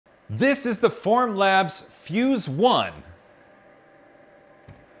This is the Formlabs Fuse 1.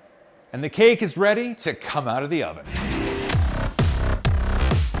 And the cake is ready to come out of the oven.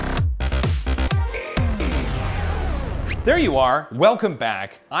 There you are, welcome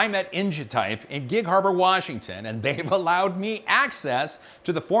back. I'm at EngiType in Gig Harbor, Washington, and they've allowed me access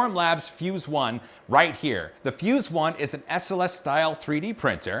to the Formlabs Fuse 1 right here. The Fuse 1 is an SLS style 3D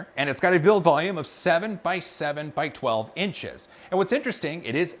printer, and it's got a build volume of 7 by 7 by 12 inches. And what's interesting,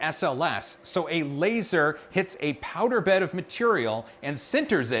 it is SLS, so a laser hits a powder bed of material and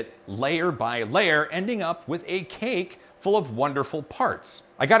sinters it layer by layer, ending up with a cake full of wonderful parts.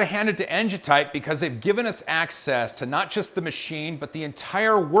 I gotta hand it to EngiType because they've given us access to not just the machine, but the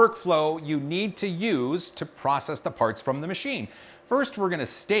entire workflow you need to use to process the parts from the machine. First, we're gonna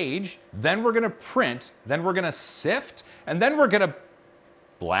stage, then we're gonna print, then we're gonna sift, and then we're gonna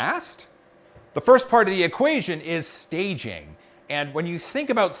blast. The first part of the equation is staging. And when you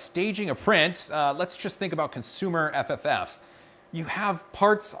think about staging a print, let's just think about consumer FFF. You have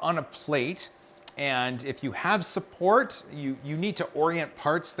parts on a plate, and if you have support, you need to orient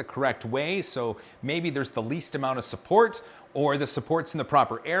parts the correct way. So maybe there's the least amount of support, or the support's in the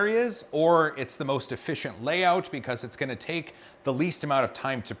proper areas, or it's the most efficient layout because it's gonna take the least amount of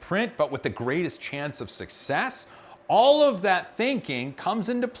time to print, but with the greatest chance of success. All of that thinking comes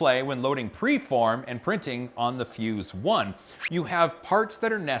into play when loading preform and printing on the Fuse 1. You have parts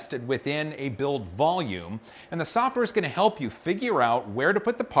that are nested within a build volume, and the software is gonna help you figure out where to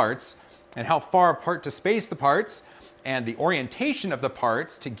put the parts and how far apart to space the parts, and the orientation of the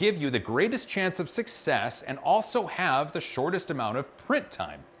parts to give you the greatest chance of success and also have the shortest amount of print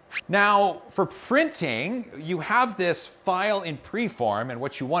time. Now, for printing, you have this file in preform, and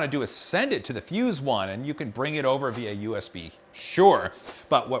what you want to do is send it to the Fuse 1, and you can bring it over via USB, sure.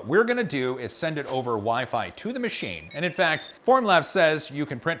 But what we're going to do is send it over Wi-Fi to the machine. And in fact, Formlabs says you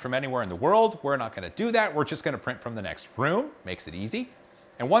can print from anywhere in the world. We're not going to do that. We're just going to print from the next room. Makes it easy.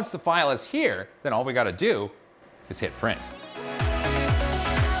 And once the file is here, then all we got to do is hit print.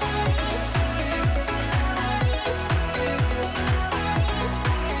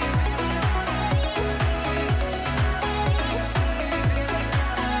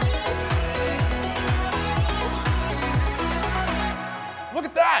 Look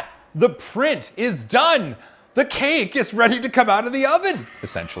at that! The print is done! The cake is ready to come out of the oven,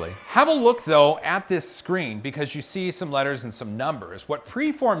 essentially. Have a look though at this screen because you see some letters and some numbers. What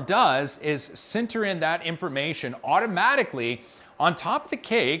preform does is center in that information automatically on top of the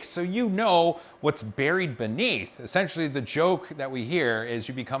cake so you know what's buried beneath. Essentially, the joke that we hear is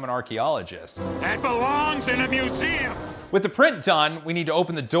you become an archaeologist. That belongs in a museum! With the print done, we need to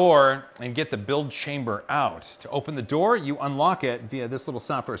open the door and get the build chamber out. To open the door, you unlock it via this little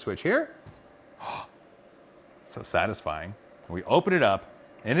software switch here. So satisfying. We open it up,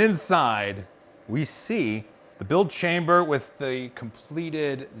 and inside we see the build chamber with the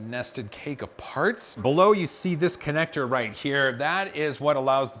completed nested cake of parts. Below you see this connector right here. That is what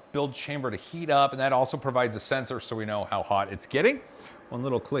allows the build chamber to heat up, and that also provides a sensor so we know how hot it's getting. One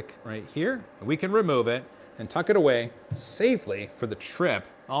little click right here, we can remove it and tuck it away safely for the trip.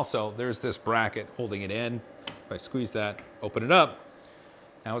 Also, there's this bracket holding it in. If I squeeze that, open it up,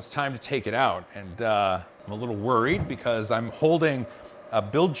 now it's time to take it out. And I'm a little worried because I'm holding a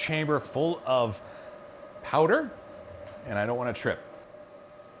build chamber full of powder and I don't want to trip.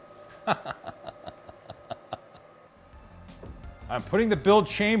 I'm putting the build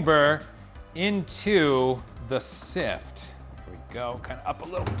chamber into the sift. Here we go, kind of up a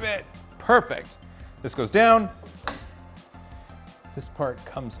little bit. Perfect. This goes down. This part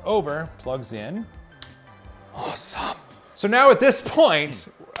comes over, plugs in. Awesome. So now at this point,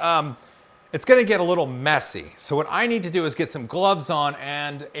 it's gonna get a little messy. So what I need to do is get some gloves on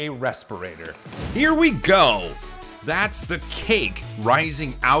and a respirator. Here we go. That's the cake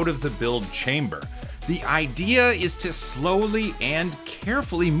rising out of the build chamber. The idea is to slowly and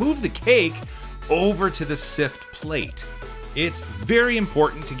carefully move the cake over to the sift plate. It's very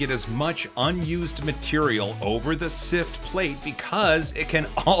important to get as much unused material over the sift plate because it can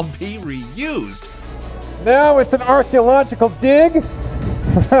all be reused. Now it's an archaeological dig.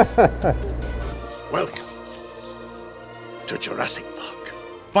 Welcome to Jurassic Park.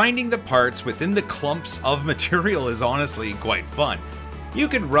 Finding the parts within the clumps of material is honestly quite fun. You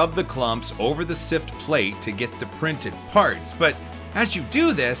can rub the clumps over the sift plate to get the printed parts, but as you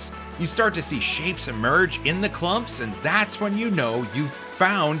do this, you start to see shapes emerge in the clumps, and that's when you know you've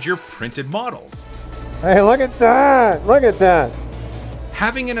found your printed models. Hey, look at that! Look at that!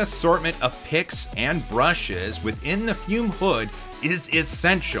 Having an assortment of picks and brushes within the fume hood is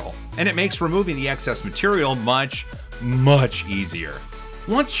essential, and it makes removing the excess material much easier.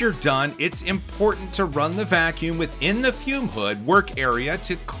 Once you're done, it's important to run the vacuum within the fume hood work area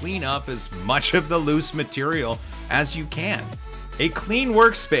to clean up as much of the loose material as you can. A clean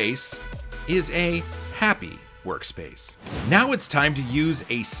workspace is a happy workspace. Now it's time to use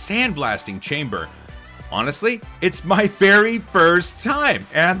a sandblasting chamber. Honestly, it's my very first time,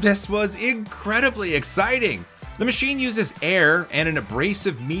 and this was incredibly exciting. The machine uses air and an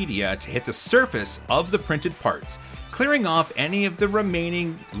abrasive media to hit the surface of the printed parts, clearing off any of the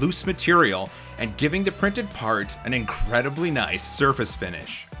remaining loose material and giving the printed part an incredibly nice surface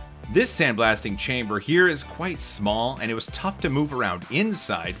finish. This sandblasting chamber here is quite small and it was tough to move around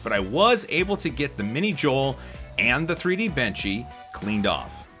inside, but I was able to get the Mini Joel and the 3D Benchy cleaned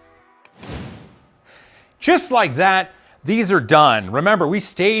off. Just like that, these are done. Remember, we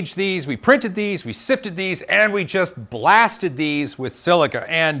staged these, we printed these, we sifted these, and we just blasted these with silica,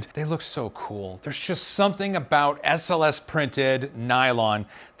 and they look so cool. There's just something about SLS printed nylon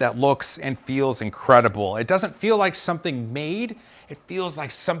that looks and feels incredible. It doesn't feel like something made, it feels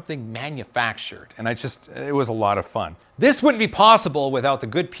like something manufactured, and it was a lot of fun. This wouldn't be possible without the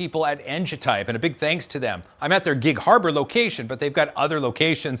good people at EngiType, and a big thanks to them. I'm at their Gig Harbor location, but they've got other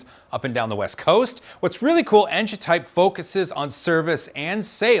locations up and down the West Coast. What's really cool, EngiType focuses on service and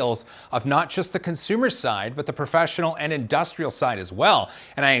sales of not just the consumer side, but the professional and industrial side as well.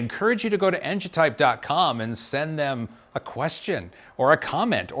 And I encourage you to go to EngiType.com and send them a question or a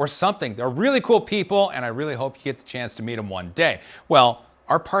comment or something. They're really cool people, and I really hope you get the chance to meet them one day. Well,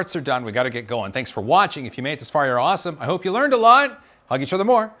 our parts are done. We got to get going. Thanks for watching. If you made it this far, you're awesome. I hope you learned a lot. Hug each other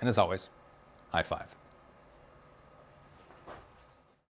more. And as always, high five.